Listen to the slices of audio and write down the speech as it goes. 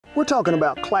We're talking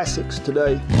about classics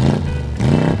today.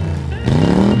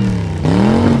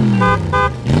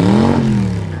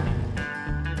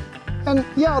 And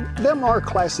yeah, them are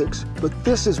classics, but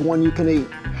this is one you can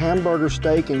eat. Hamburger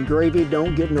steak and gravy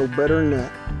don't get no better than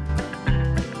that.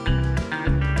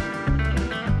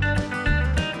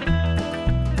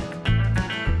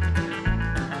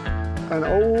 An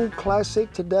old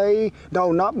classic today.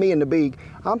 No, not me and the beak.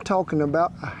 I'm talking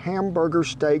about a hamburger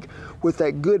steak with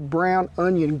that good brown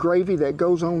onion gravy that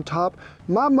goes on top.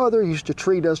 My mother used to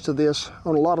treat us to this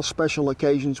on a lot of special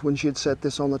occasions when she'd set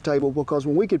this on the table, because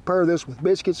when we could pair this with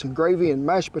biscuits and gravy and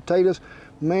mashed potatoes,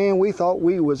 man, we thought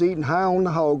we was eating high on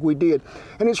the hog. We did.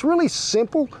 And it's really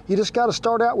simple. You just got to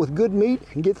start out with good meat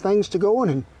and get things to going,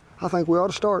 and I think we ought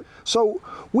to start. So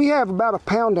we have about 1.5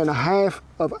 pounds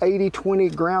of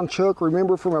 80/20 ground chuck.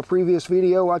 Remember from a previous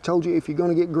video, I told you if you're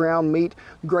gonna get ground meat,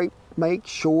 make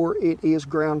sure it is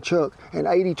ground chuck. And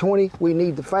 80/20, we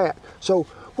need the fat. So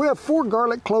we have 4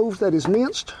 garlic cloves that is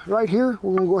minced right here.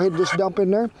 We're gonna go ahead and just dump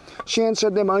in there. Shan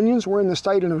said them onions were in the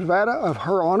state of Nevada, of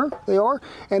her honor, they are.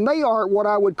 And they are what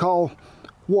I would call,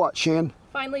 what, Shan?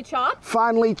 Finely chopped.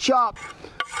 Finely chopped.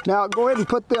 Now go ahead and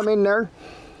put them in there.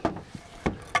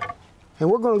 And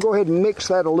we're going to go ahead and mix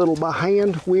that a little by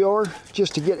hand, we are,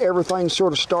 just to get everything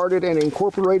sort of started and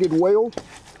incorporated well.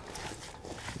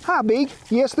 Hi, Beak.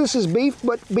 Yes, this is beef,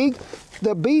 but Beak,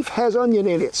 the beef has onion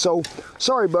in it. So,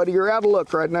 sorry, buddy, you're out of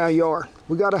luck right now, you are.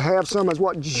 We got to have some, as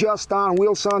what Justin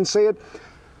Wilson said.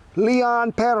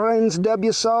 Leon Perrin's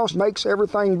W sauce makes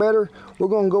everything better. We're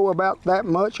going to go about that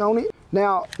much on it.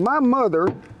 Now, my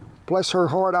mother, bless her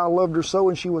heart, I loved her so,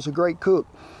 and she was a great cook.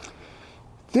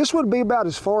 This would be about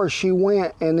as far as she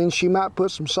went, and then she might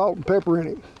put some salt and pepper in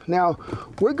it. Now,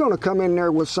 we're gonna come in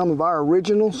there with some of our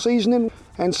original seasoning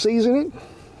and season it,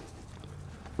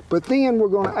 but then we're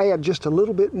gonna add just a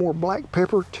little bit more black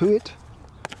pepper to it.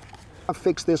 I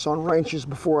fixed this on ranches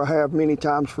before, I have many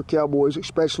times for cowboys,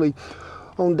 especially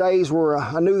on days where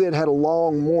I knew they'd had a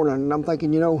long morning, and I'm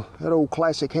thinking, you know, that old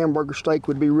classic hamburger steak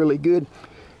would be really good.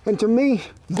 And to me,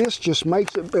 this just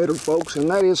makes it better, folks, and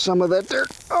that is some of that there,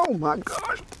 oh my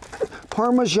gosh,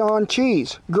 Parmesan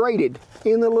cheese, grated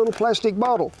in the little plastic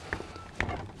bottle,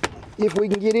 if we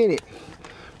can get in it.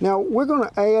 Now, we're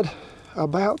gonna add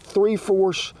about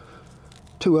 3/4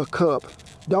 to a cup.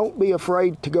 Don't be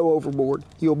afraid to go overboard.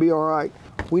 You'll be all right.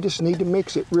 We just need to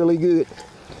mix it really good.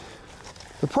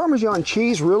 The Parmesan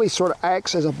cheese really sort of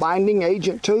acts as a binding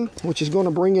agent too, which is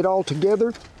gonna bring it all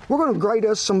together. We're gonna grate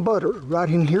us some butter right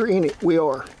in here in it, we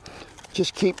are.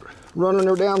 Just keep running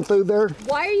her down through there.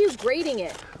 Why are you grating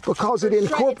it? Because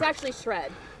it's actually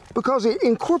shred. Because it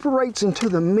incorporates into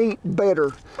the meat better.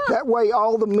 Huh. That way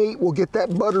all the meat will get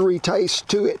that buttery taste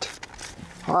to it.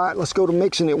 All right, let's go to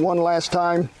mixing it one last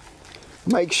time.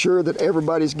 Make sure that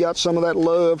everybody's got some of that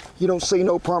love. You don't see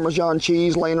no Parmesan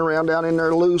cheese laying around down in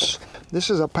there loose. This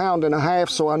is 1.5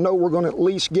 pounds, so I know we're gonna at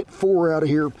least get 4 out of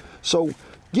here. So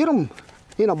get them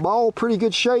in a ball, pretty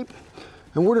good shape,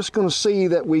 and we're just going to see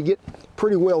that we get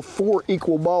pretty well 4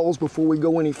 equal balls before we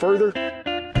go any further.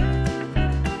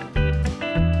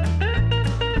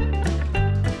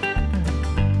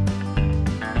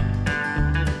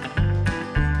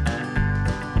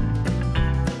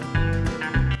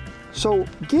 So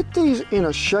get these in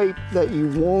a shape that you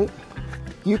want.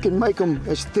 You can make them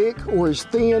as thick or as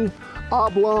thin,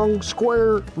 oblong,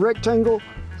 square, rectangle,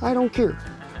 I don't care.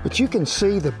 But you can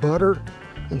see the butter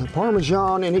and the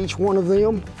Parmesan in each one of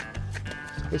them.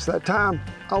 It's that time.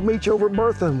 I'll meet you over at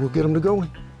Bertha and we'll get them to going.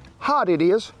 Hot it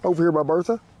is over here by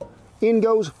Bertha. In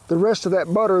goes the rest of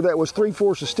that butter that was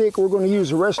 3/4 a stick. We're going to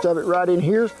use the rest of it right in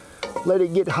here. Let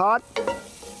it get hot.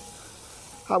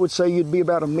 I would say you'd be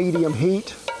about a medium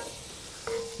heat.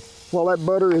 While that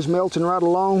butter is melting right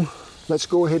along, let's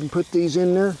go ahead and put these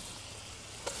in there.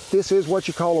 This is what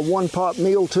you call a 1-pot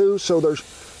meal too, so there's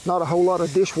not a whole lot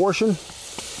of dishwashing,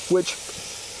 which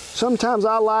sometimes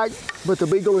I like, but the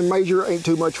Beagle and Major ain't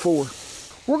too much for.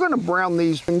 We're gonna brown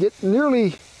these and get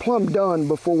nearly plumb done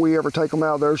before we ever take them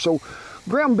out of there. So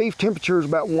ground beef temperature is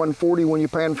about 140 when you're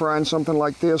pan frying something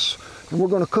like this. And we're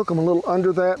gonna cook them a little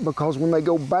under that, because when they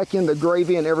go back in the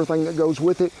gravy and everything that goes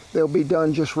with it, they'll be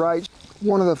done just right.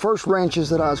 One of the first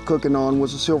ranches that I was cooking on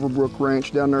was the Silverbrook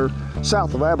Ranch down there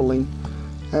south of Abilene.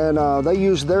 And they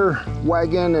used their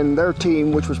wagon and their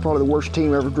team, which was probably the worst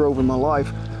team I ever drove in my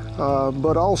life.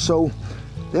 But also,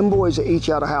 them boys that each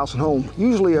out of house and home.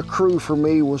 Usually a crew for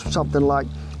me was something like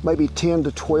maybe 10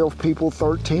 to 12 people,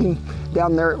 13.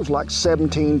 Down there it was like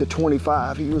 17 to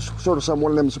 25. It was sort of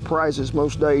one of them surprises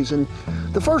most days. And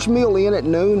the first meal in at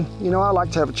noon, you know, I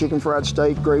like to have a chicken fried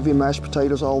steak, gravy, mashed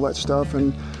potatoes, all that stuff.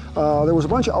 And there was a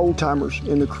bunch of old timers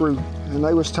in the crew. and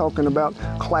they was talking about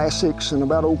classics and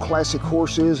about old classic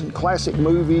horses and classic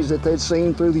movies that they'd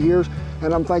seen through the years.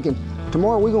 And I'm thinking,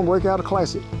 tomorrow we're gonna break out a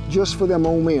classic just for them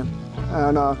old men.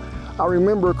 And I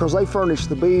remember, because they furnished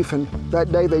the beef, and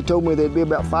that day they told me there'd be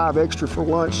about 5 extra for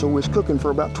lunch, so we was cooking for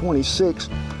about 26.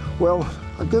 Well,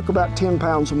 I cooked about 10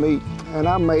 pounds of meat, and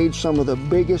I made some of the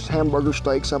biggest hamburger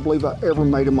steaks I believe I ever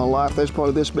made in my life. That's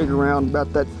probably this big around,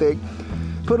 about that thick.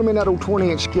 Put them in that old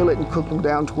 20-inch skillet and cooked them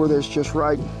down to where that's just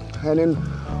right. And then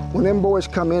when them boys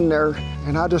come in there,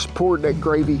 and I just poured that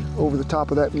gravy over the top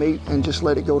of that meat and just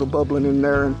let it go to bubbling in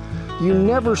there. And you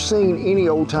never seen any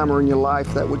old timer in your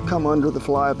life that would come under the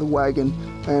fly of the wagon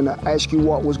and ask you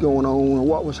what was going on or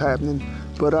what was happening.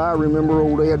 But I remember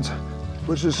old Ed's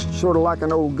was just sort of like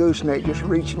an old gooseneck, just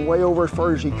reaching way over as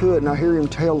far as he could. And I hear him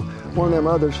tell one of them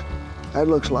others, that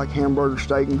looks like hamburger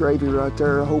steak and gravy right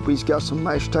there. I hope he's got some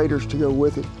mashed taters to go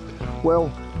with it.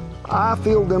 Well, I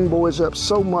filled them boys up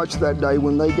so much that day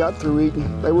when they got through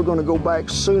eating. They were going to go back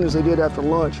as soon as they did after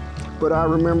lunch. But I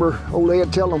remember old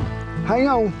Ed telling them, hang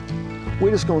on,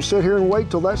 we're just going to sit here and wait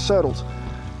till that settles.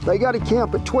 They got to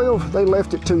camp at 12, they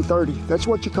left at 2:30. That's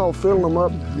what you call filling them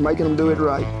up, making them do it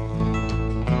right.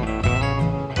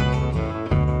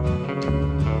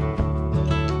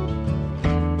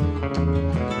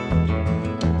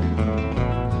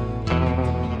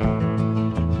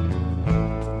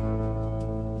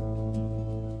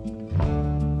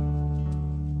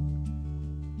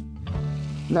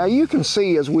 Now you can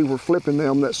see as we were flipping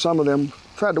them that some of them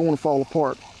tried to want to fall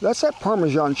apart. That's that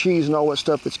Parmesan cheese and all that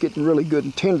stuff that's getting really good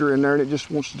and tender in there, and it just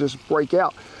wants to just break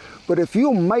out. But if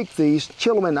you'll make these,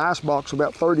 chill them in the ice box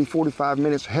about 30-45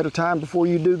 minutes ahead of time before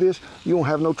you do this, you won't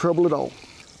have no trouble at all.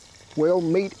 Well,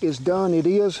 meat is done, it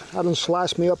is. I done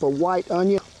sliced me up a white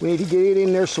onion. We need to get it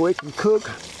in there so it can cook.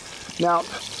 Now,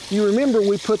 you remember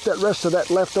we put that rest of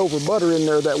that leftover butter in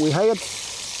there that we had?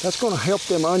 That's going to help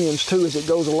them onions too as it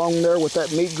goes along there with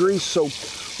that meat grease. So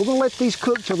we're going to let these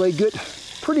cook till they get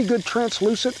pretty good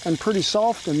translucent and pretty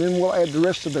soft, and then we'll add the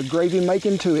rest of the gravy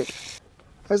making to it.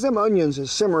 As them onions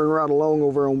is simmering right along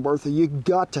over on Bertha, you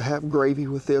got to have gravy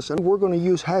with this. And we're going to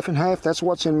use half and half. That's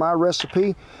what's in my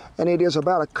recipe. And it is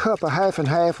about a cup of half and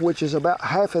half, which is about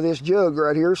half of this jug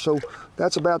right here. So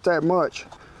that's about that much.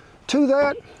 To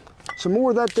that, some more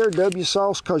of that there W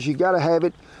sauce, because you got to have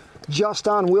it.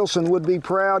 Justin Wilson would be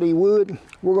proud, he would.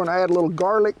 We're going to add a little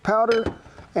garlic powder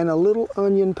and a little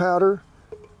onion powder.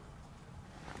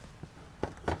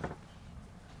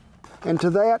 And to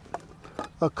that,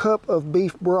 a cup of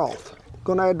beef broth.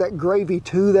 Going to add that gravy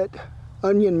to that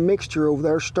onion mixture over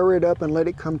there, stir it up and let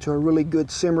it come to a really good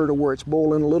simmer to where it's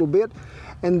boiling a little bit.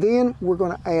 And then we're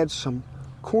going to add some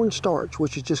cornstarch,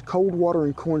 which is just cold water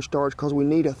and cornstarch, because we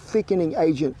need a thickening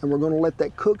agent, and we're going to let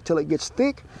that cook till it gets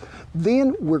thick.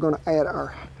 Then we're going to add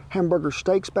our hamburger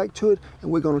steaks back to it,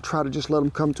 and we're going to try to just let them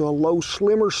come to a low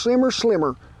simmer.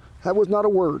 That was not a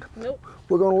word. Nope.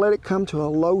 We're going to let it come to a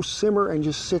low simmer and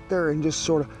just sit there and just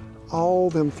sort of all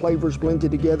them flavors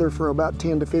blended together for about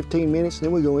 10 to 15 minutes, and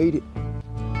then we're going to eat it.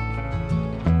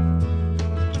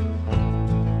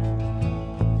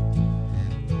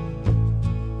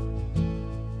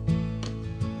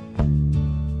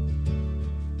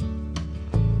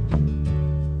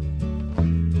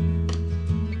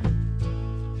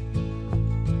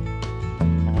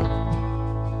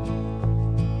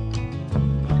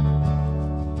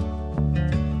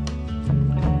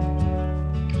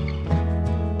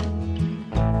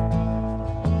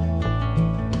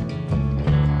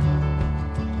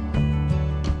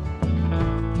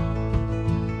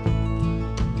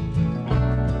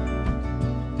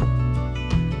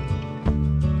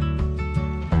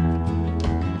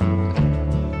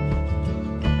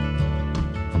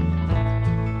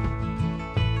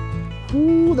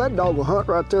 Ooh, that dog will hunt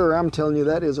right there. I'm telling you,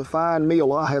 that is a fine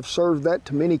meal. I have served that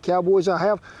to many cowboys, I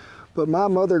have. But my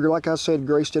mother, like I said,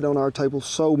 graced it on our table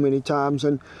so many times.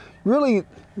 And really,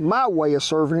 my way of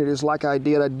serving it is like I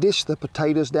did. I dished the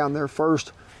potatoes down there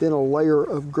first, then a layer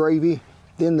of gravy,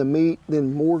 then the meat,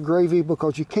 then more gravy,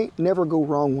 because you can't never go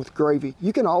wrong with gravy.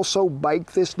 You can also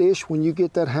bake this dish when you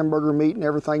get that hamburger meat and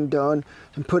everything done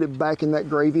and put it back in that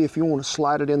gravy. If you want to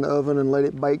slide it in the oven and let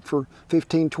it bake for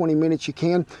 15-20 minutes, you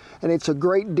can. And it's a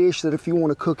great dish that if you want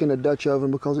to cook in a Dutch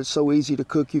oven, because it's so easy to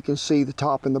cook, you can see the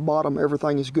top and the bottom,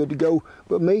 everything is good to go.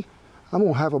 But me, I'm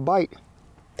gonna have a bite.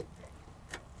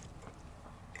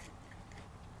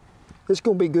 It's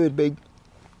gonna be good, Big.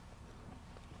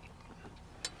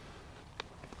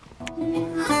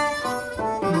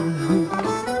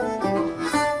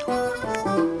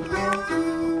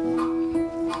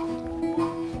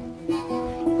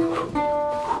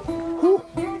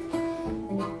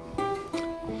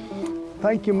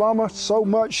 Thank you, Mama, so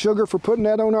much, Sugar, for putting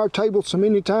that on our table so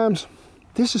many times.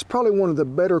 This is probably one of the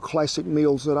better classic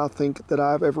meals that I think that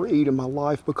I've ever eaten in my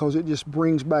life, because it just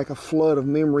brings back a flood of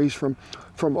memories from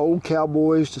old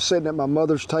cowboys to sitting at my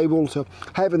mother's table to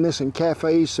having this in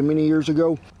cafes so many years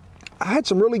ago. I had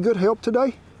some really good help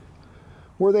today.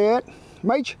 Where they at?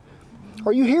 Mage,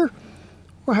 are you here?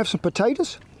 We'll have some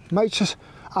potatoes. Mage says,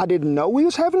 I didn't know we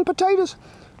was having potatoes.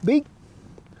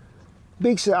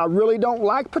 Big said, I really don't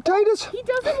like potatoes. He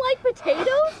doesn't like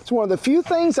potatoes? It's one of the few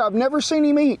things I've never seen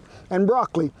him eat. And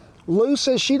broccoli. Lou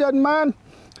says she doesn't mind.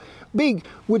 Big,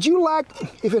 would you like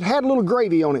if it had a little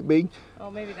gravy on it, Big? Oh,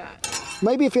 maybe that.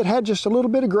 Maybe if it had just a little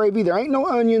bit of gravy. There ain't no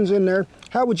onions in there.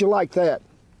 How would you like that?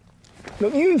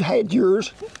 Look, you've had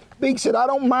yours. Big said, I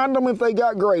don't mind them if they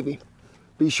got gravy.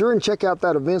 Be sure and check out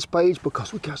that events page,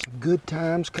 because we got some good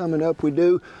times coming up. We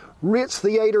do. Ritz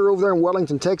Theater over there in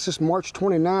Wellington, Texas, March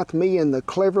 29th. Me and the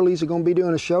Cleverleys are going to be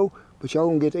doing a show, but y'all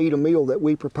going to get to eat a meal that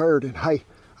we prepared. And hey,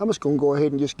 I'm just going to go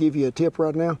ahead and just give you a tip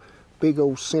right now. Big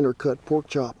old center cut pork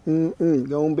chop. Going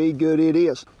to be good, it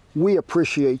is. We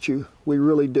appreciate you. We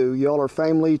really do. Y'all are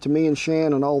family to me and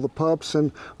Shan and all the pups.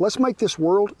 And let's make this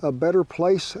world a better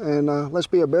place. And let's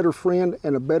be a better friend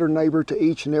and a better neighbor to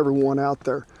each and every one out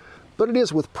there. But it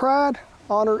is with pride,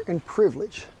 honor, and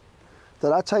privilege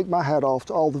that I take my hat off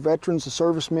to all the veterans, the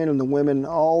servicemen and the women,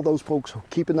 all those folks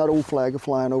keeping that old flag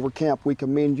flying over camp. We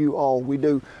commend you all, we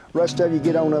do. Rest of you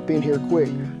get on up in here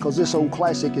quick, because this old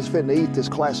classic is fitting to eat this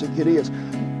classic, it is.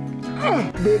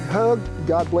 Big hug,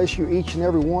 God bless you each and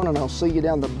every one, and I'll see you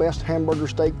down the best hamburger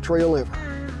steak trail ever.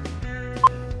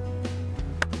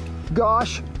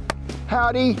 Gosh,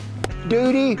 howdy,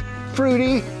 doody,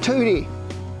 fruity, tooty.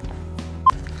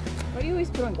 Why do you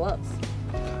always put on gloves?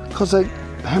 Because the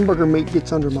hamburger meat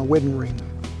gets under my wedding ring.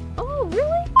 Oh,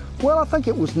 really? Well, I think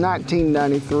it was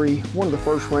 1993, one of the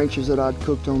first ranches that I'd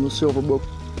cooked on the Silver Book.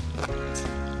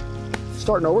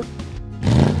 Starting over.